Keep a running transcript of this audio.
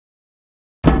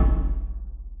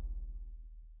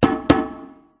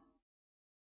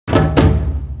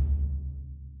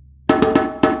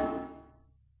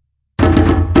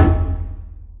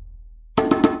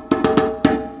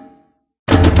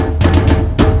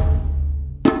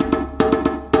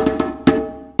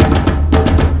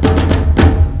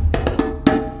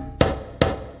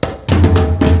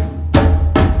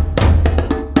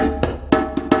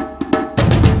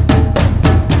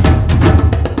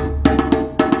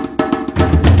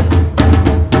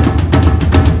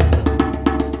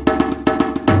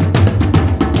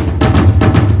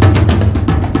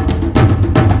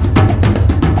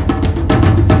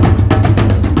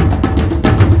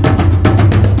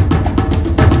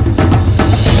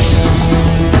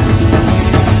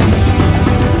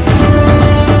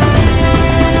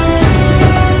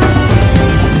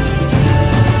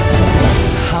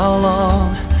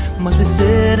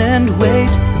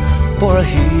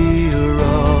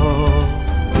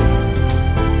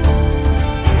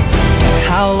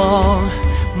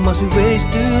we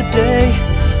waste today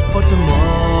for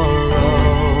tomorrow.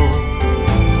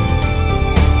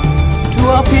 To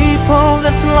our people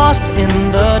that's lost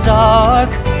in the dark,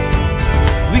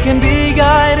 we can be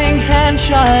guiding hand,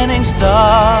 shining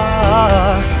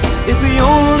star. If we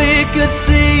only could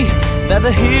see that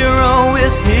the hero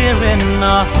is here in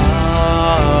our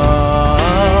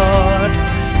hearts,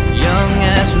 young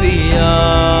as we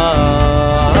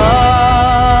are.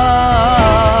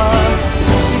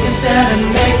 We can stand and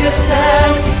make a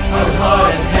stand, heart to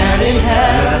heart and hand in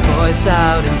hand. Let a voice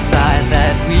out inside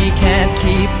that we can't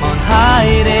keep on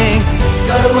hiding.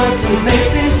 Gotta work to make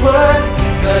things work,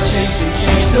 gotta change to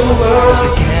change the world. 'Cause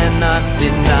we cannot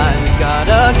deny, we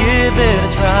gotta give it a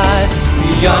try.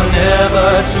 We are never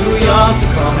too young to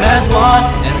come as one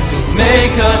and to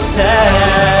make a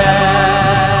stand.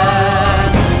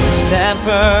 Stand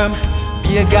firm,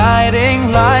 be a guiding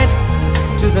light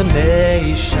to the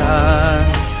nation.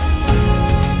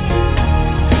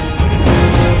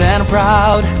 Stand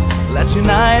proud, let's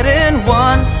unite in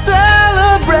one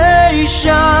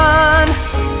celebration.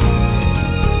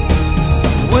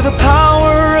 With the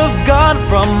power of God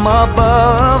from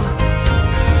above,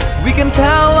 we can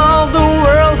tell all the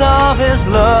world of His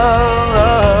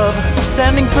love.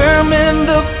 Standing firm in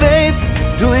the faith,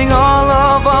 doing all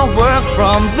of our work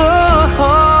from the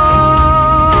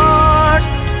heart.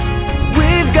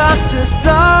 We've got to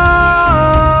start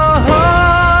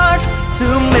to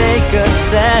make a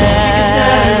stand. We can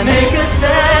stand and make a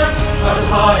stand, heart to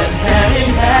heart and hand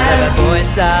in hand. Let a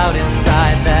voice out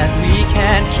inside that we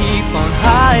can't keep on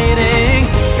hiding.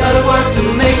 Gotta work to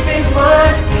make things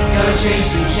work, gotta change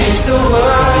to change the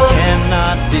world. 'Cause we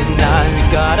cannot deny, we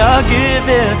gotta give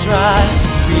it a try.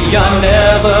 We are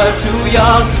never too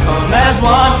young to come as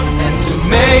one and to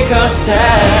make a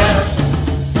stand.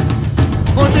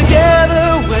 For together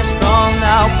we're strong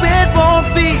now, it won't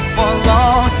be for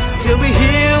long till we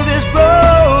heal this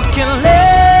broken land.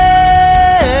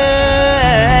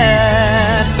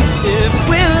 If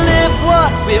we live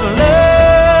what we've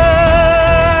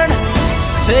learned,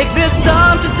 take this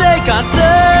time to take our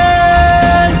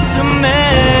turn to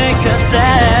make a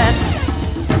stand.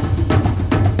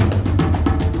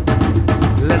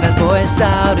 Let that voice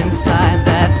out inside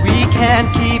that we can't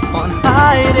keep on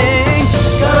hiding.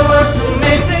 Gotta work to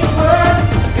make things work,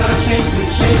 gotta change to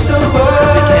change the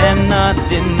world. We cannot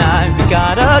deny, we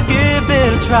gotta give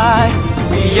it a try.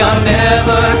 We are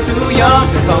never too young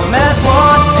to come as one.